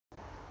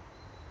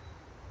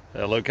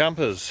Hello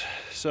campers,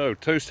 so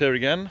Toast here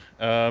again,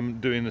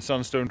 doing the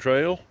Sandstone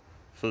trail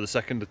for the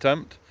second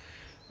attempt.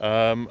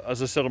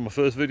 As I said on my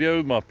first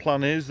video, my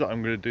plan is that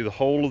I'm going to do the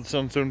whole of the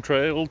Sandstone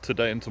trail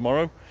today and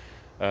tomorrow.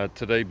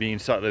 Today being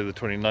Saturday the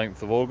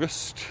 29th of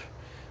August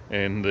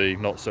in the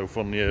not so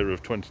fun year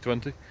of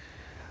 2020.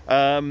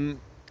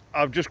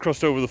 I've just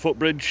crossed over the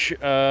footbridge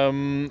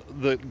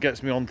that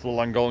gets me onto the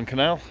Llangollen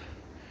Canal.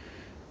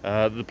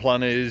 The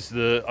plan is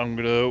that I'm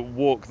going to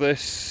walk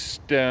this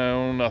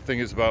down, I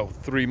think it's about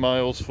 3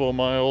 miles, 4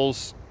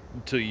 miles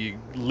until you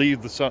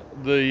leave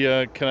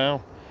the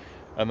canal,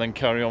 and then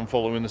carry on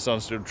following the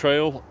Sandstone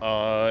trail.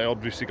 I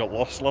obviously got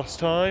lost last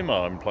time.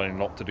 I'm planning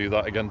not to do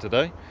that again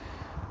today.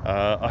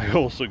 I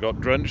also got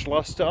drenched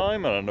last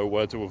time and I know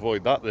where to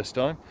avoid that this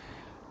time.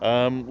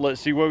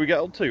 Let's see where we get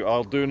up to.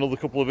 I'll do another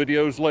couple of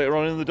videos later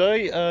on in the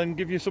day and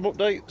give you some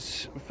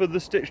updates for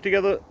the stitch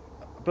together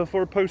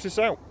before I post this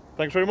out.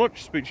 Thanks very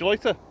much, speak to you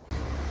later.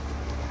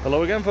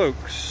 Hello again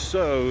folks,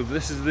 so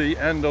this is the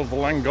end of the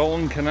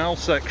Llangollen Canal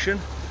section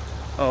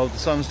of the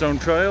Sandstone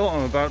Trail.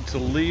 I'm about to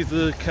leave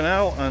the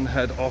canal and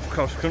head off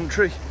cross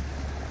country.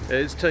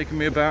 It's taken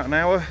me about an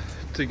hour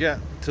to get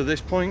to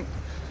this point,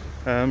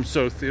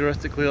 so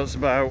theoretically that's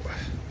about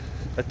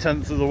a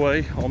tenth of the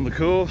way on the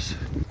course.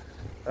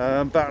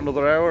 About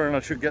another hour and I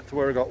should get to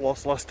where I got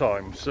lost last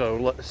time, so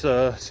let's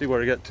see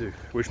where I get to.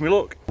 Wish me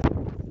luck.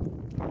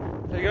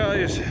 Hey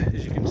guys,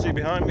 as you can see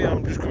behind me,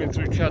 I'm just coming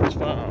through Chad's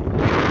farm.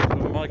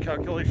 For my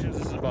calculations,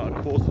 this is about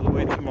a quarter of the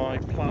way to my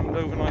planned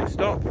overnight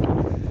stop.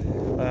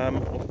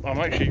 I'm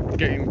actually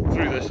getting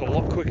through this a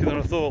lot quicker than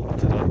I thought. I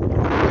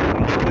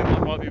think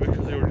that might be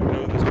because I already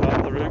know this part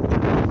of the route.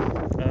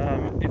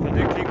 If I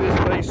do keep this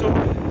pace up,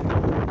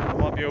 I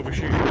might be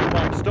overshooting the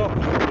planned stop.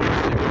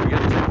 Let's see where we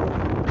get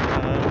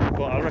to.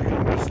 But I reckon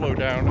I'm going to slow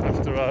down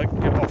after I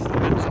get off the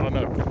bits that I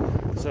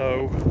know.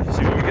 So,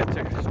 see where we get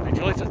to. Speak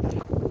to you later.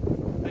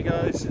 Hey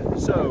guys,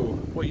 so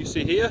what you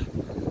see here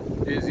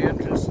is the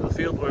entrance to the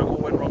field where it all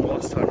went wrong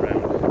last time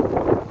round.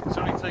 It's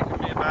only taken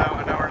me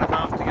about an hour and a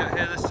half to get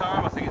here this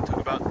time. I think it took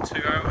about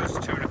 2 hours,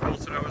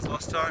 2.25 hours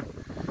last time.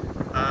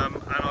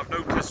 And I've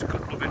noticed a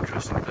couple of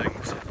interesting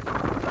things.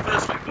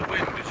 Firstly, the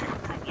wind, as you can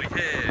probably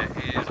hear,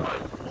 is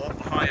a lot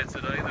higher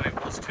today than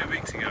it was 2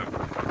 weeks ago,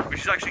 which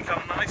is actually kind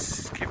of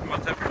nice, it's keeping my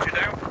temperature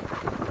down.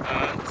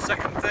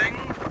 Second thing,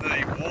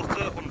 the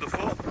water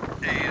underfoot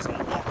is a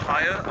lot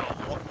higher and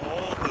a lot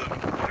more than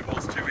what it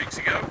was 2 weeks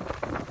ago,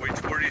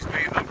 which worries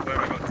me that where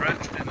I got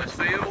drenched in this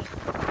field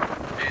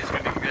is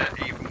going to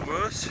get even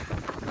worse.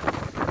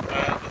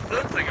 The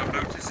third thing I've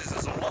noticed is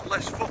there's a lot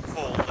less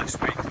footfall this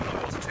week than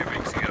there was 2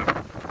 weeks ago,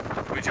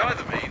 which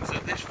either means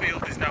that this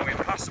field is now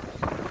impassable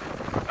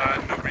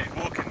and nobody's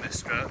walking this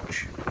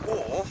stretch,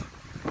 or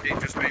it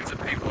just means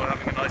that people are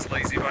having a nice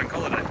lazy bank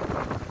holiday.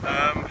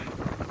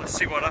 Let's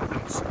see what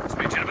happens.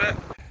 Speak to you in a bit.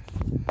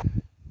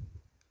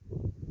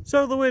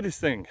 So the weirdest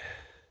thing,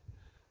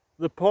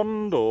 the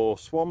pond or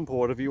swamp or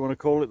whatever you want to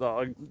call it that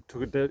I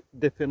took a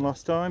dip in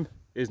last time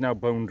is now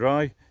bone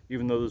dry,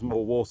 even though there's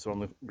more water on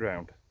the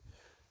ground.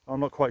 I'm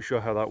not quite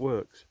sure how that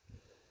works.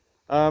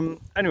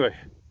 Anyway,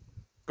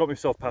 got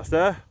myself past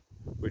there,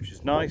 which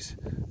is nice.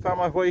 Found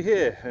my way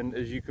here, and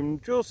as you can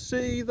just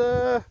see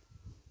there,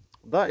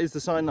 that is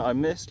the sign that I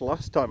missed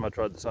last time I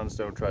tried the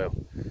Sandstone Trail.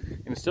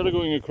 Instead of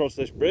going across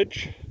this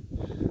bridge,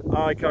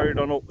 I carried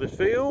on up this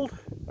field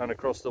and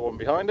across the one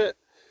behind it,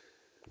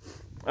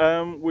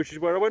 which is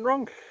where I went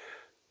wrong.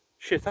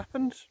 Shit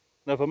happens,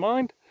 never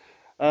mind.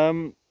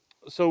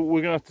 So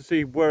we're gonna have to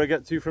see where I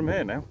get to from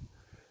here now.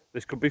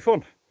 This could be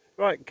fun.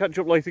 Right, catch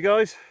up later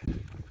guys.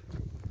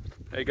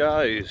 Hey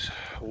guys,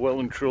 well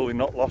and truly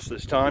not lost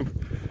this time.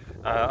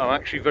 I'm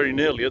actually very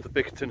nearly at the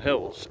Bickerton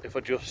Hills. If I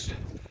just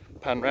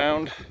pan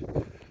round,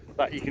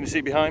 that you can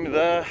see behind me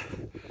there,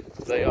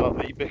 they are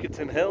the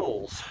Bickerton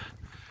Hills,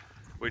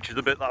 which is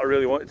the bit that I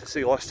really wanted to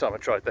see last time I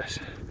tried this.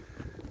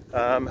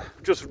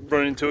 Just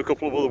run into a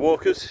couple of other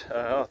walkers.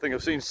 I think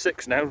I've seen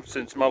 6 now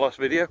since my last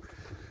video,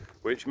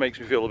 which makes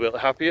me feel a bit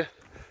happier.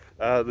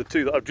 The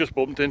 2 that I've just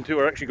bumped into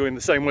are actually going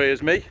the same way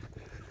as me.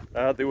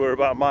 They were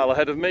about a mile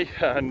ahead of me,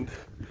 and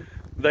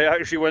they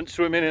actually went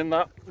swimming in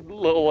that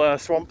little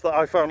swamp that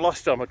I found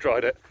last time I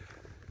tried it.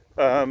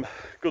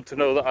 Good to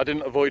know that I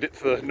didn't avoid it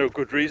for no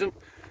good reason.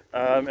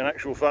 In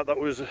actual fact, that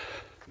was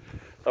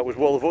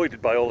well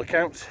avoided by all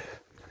accounts.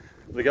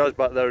 The guys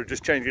back there are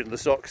just changing the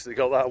socks, they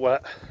got that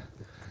wet.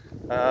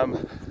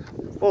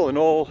 All in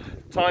all,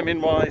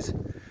 timing wise,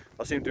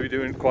 I seem to be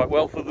doing quite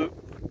well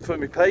for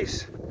my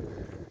pace,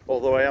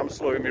 although I am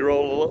slowing my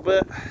roll a little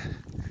bit.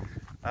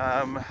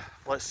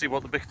 Let's see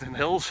what the Bickerton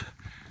Hills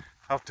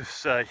have to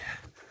say.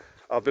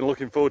 I've been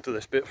looking forward to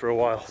this bit for a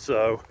while,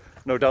 so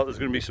no doubt there's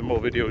going to be some more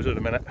videos in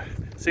a minute.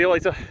 See you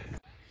later.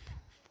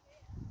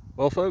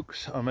 Well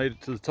folks, I made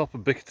it to the top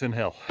of Bickerton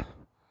Hill,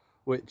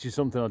 which is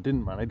something I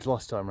didn't manage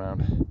last time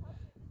round.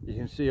 You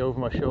can see over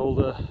my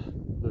shoulder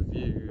the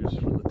views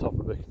from the top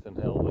of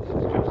Bickerton Hill. This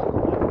is just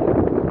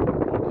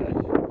okay,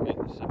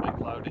 it's a bit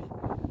cloudy,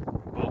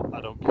 but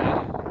I don't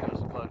care because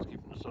the clouds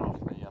keeping the sun off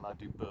me and I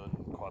do burn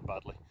quite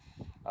badly.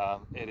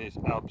 It is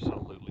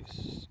absolutely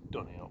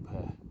stunning up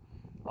here.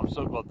 I'm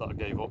so glad that I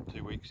gave up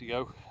 2 weeks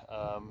ago,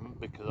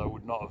 because I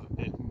would not have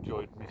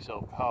enjoyed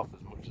myself half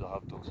as much as I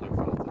have done so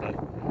far today.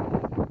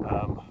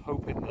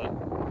 Hoping that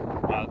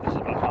this is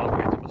about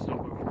halfway to my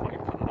stopover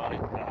point for the night.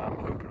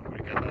 Hoping I'm going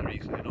to get there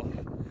easily enough.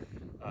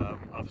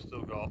 I've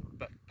still got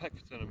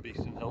Peckforton and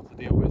Beeston Hill to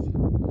deal with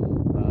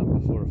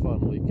before I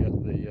finally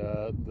get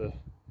the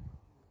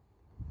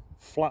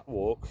flat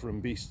walk from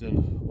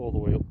Beeston all the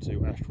way up to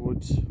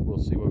Ashwoods. We'll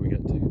see where we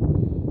get to.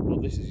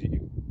 But this is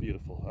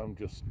beautiful. I'm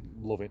just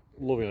loving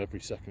every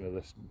second of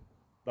this.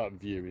 That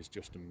view is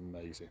just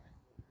amazing.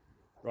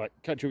 Right,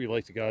 catch up with you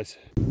later, guys.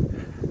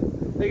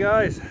 Hey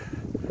guys,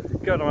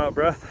 God, I'm out of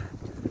breath.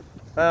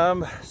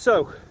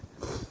 So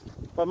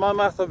by my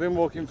math, I've been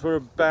walking for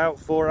about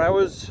 4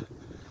 hours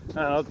and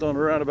I've done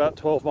around about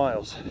 12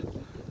 miles,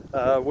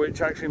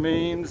 which actually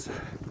means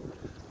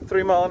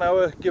 3 mile an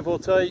hour, give or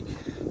take.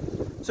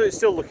 So it's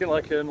still looking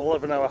like an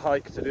 11-hour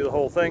hike to do the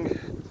whole thing.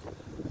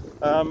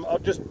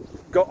 I've just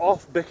got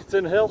off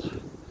Bickerton Hill.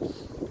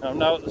 I'm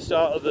now at the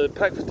start of the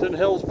Peckforton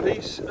Hills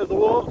piece of the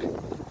walk,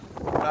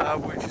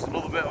 which is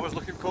another bit I was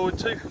looking forward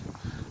to.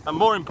 And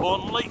more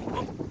importantly,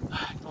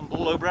 on the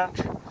low branch,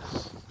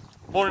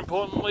 more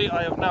importantly,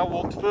 I have now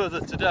walked further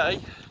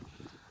today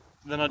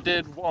than I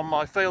did on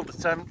my failed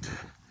attempt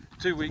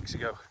 2 weeks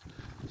ago.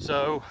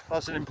 So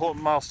that's an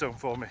important milestone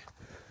for me.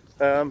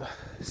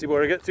 See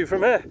where I get to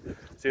from here.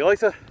 See you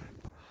later.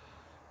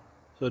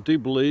 So I do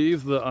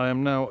believe that I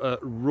am now at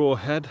Raw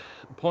Head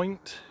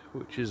Point,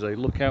 which is a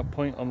lookout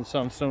point on the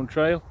Sandstone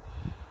Trail.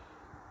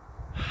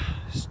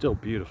 Still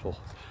beautiful.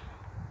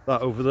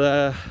 That over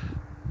there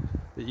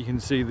that you can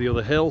see, the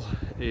other hill,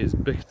 is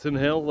Bickerton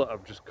Hill that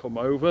I've just come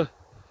over.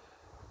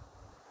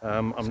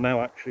 I'm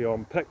now actually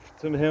on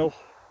Peckforton Hill.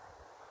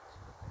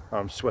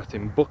 I'm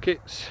sweating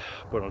buckets,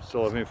 but I'm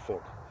still having fun.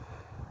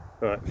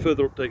 Alright,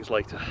 further updates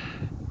later.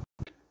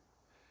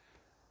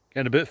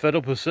 Getting a bit fed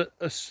up with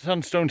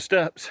sandstone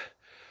steps.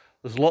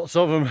 There's lots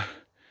of them.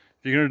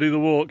 If you're going to do the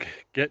walk,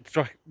 get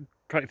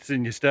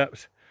practicing your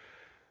steps.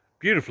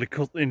 Beautifully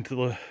cut into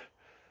the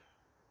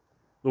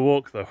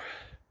walk though.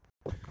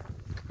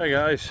 Hey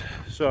guys,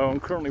 so I'm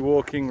currently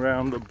walking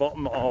around the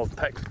bottom of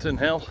Peckforton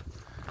Hill.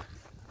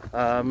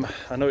 I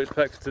know it's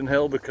Peckforton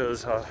Hill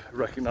because I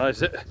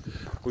recognise it.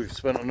 We've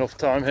spent enough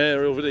time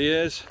here over the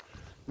years.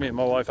 Me and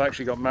my wife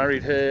actually got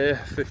married here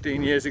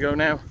 15 years ago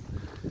now.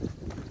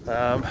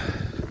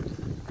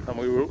 And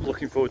we were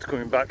looking forward to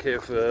coming back here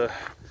for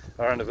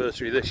our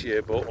anniversary this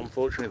year, but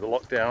unfortunately the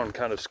lockdown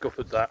kind of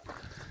scuppered that.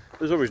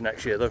 There's always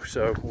next year though,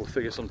 so we'll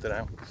figure something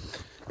out.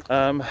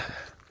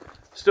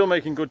 Still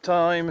making good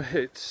time.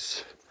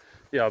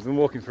 Yeah, I've been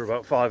walking for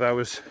about 5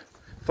 hours,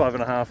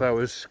 5.5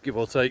 hours, give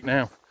or take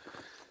now.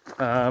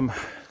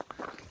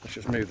 Let's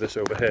just move this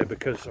over here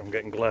because I'm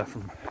getting glare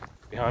from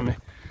behind me.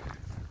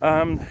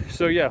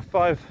 So yeah,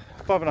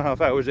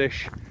 5.5 hours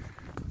ish.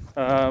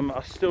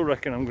 I still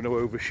reckon I'm going to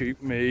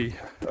overshoot me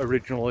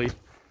originally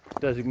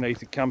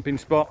designated camping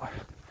spot,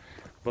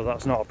 but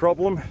that's not a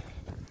problem.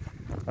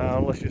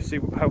 Let's just see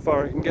how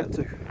far I can get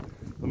to.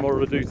 The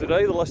more I do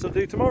today, the less I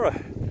do tomorrow,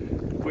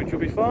 which will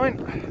be fine.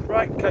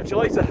 Right, catch you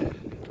later.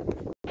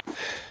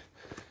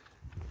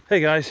 Hey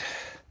guys,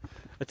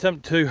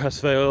 attempt 2 has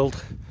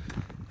failed,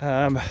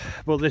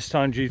 but this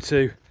time due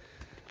to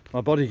my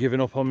body giving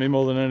up on me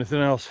more than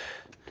anything else.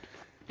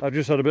 I've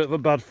just had a bit of a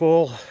bad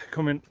fall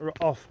coming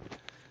off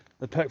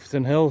the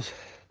Peckforton Hills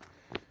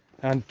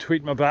and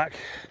tweaked my back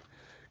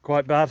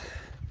quite bad.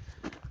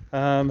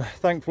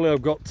 Thankfully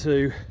I've got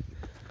to,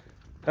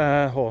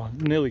 or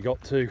nearly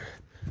got to,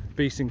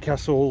 Beeston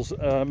Castle's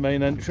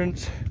main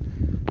entrance,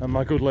 and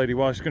my good lady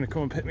wife's going to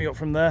come and pick me up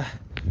from there.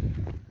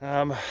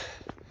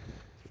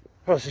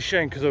 That's a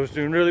shame because I was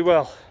doing really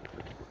well.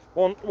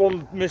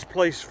 One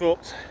misplaced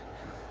foot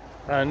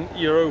and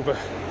you're over,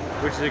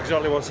 which is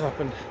exactly what's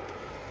happened.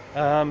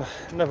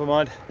 Never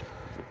mind,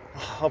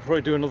 I'll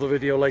probably do another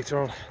video later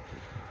on.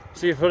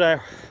 See you for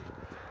now.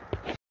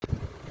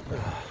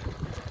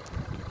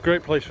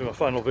 Great place for my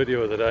final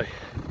video of the day.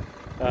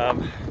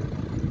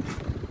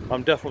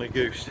 I'm definitely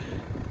goosed.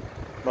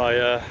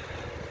 My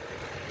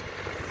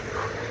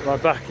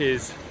back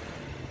is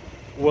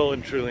well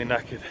and truly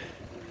knackered.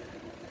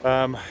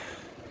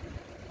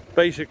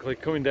 Basically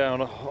coming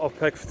down off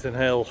Peckforton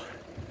Hill,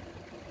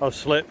 I've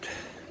slipped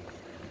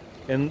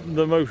in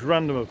the most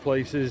random of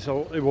places.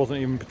 It wasn't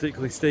even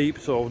particularly steep,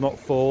 so I've not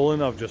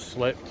fallen, I've just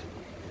slipped.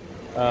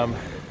 And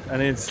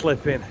in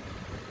slipping,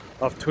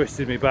 I've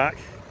twisted my back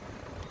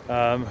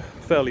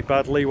fairly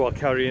badly while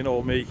carrying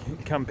all my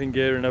camping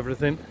gear and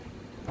everything.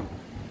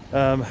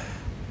 I've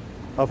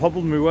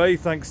hobbled my way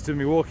thanks to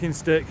my walking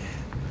stick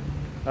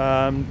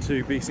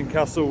to Beeston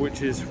Castle,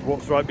 which is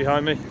what's right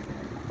behind me.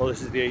 Well,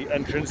 this is the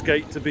entrance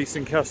gate to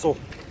Beeston Castle,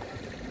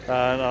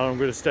 and I'm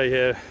going to stay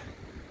here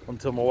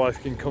until my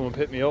wife can come and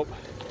pick me up.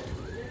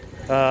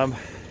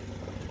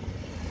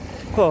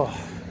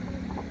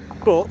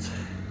 But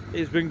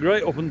it's been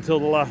great up until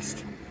the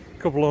last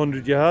couple of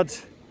 100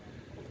 yards.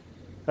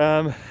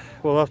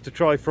 We'll have to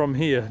try from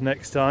here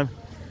next time,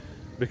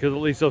 because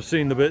at least I've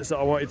seen the bits that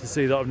I wanted to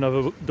see that I've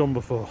never done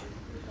before.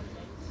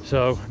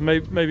 So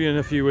maybe in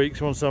a few weeks,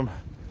 once I'm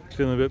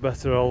feeling a bit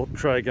better, I'll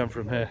try again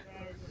from here.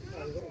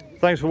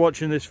 Thanks for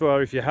watching this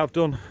far if you have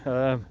done.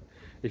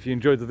 If you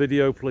enjoyed the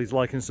video, please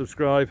like and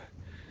subscribe.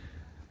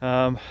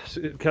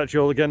 Catch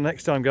you all again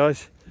next time,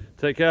 guys.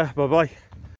 Take care. Bye bye.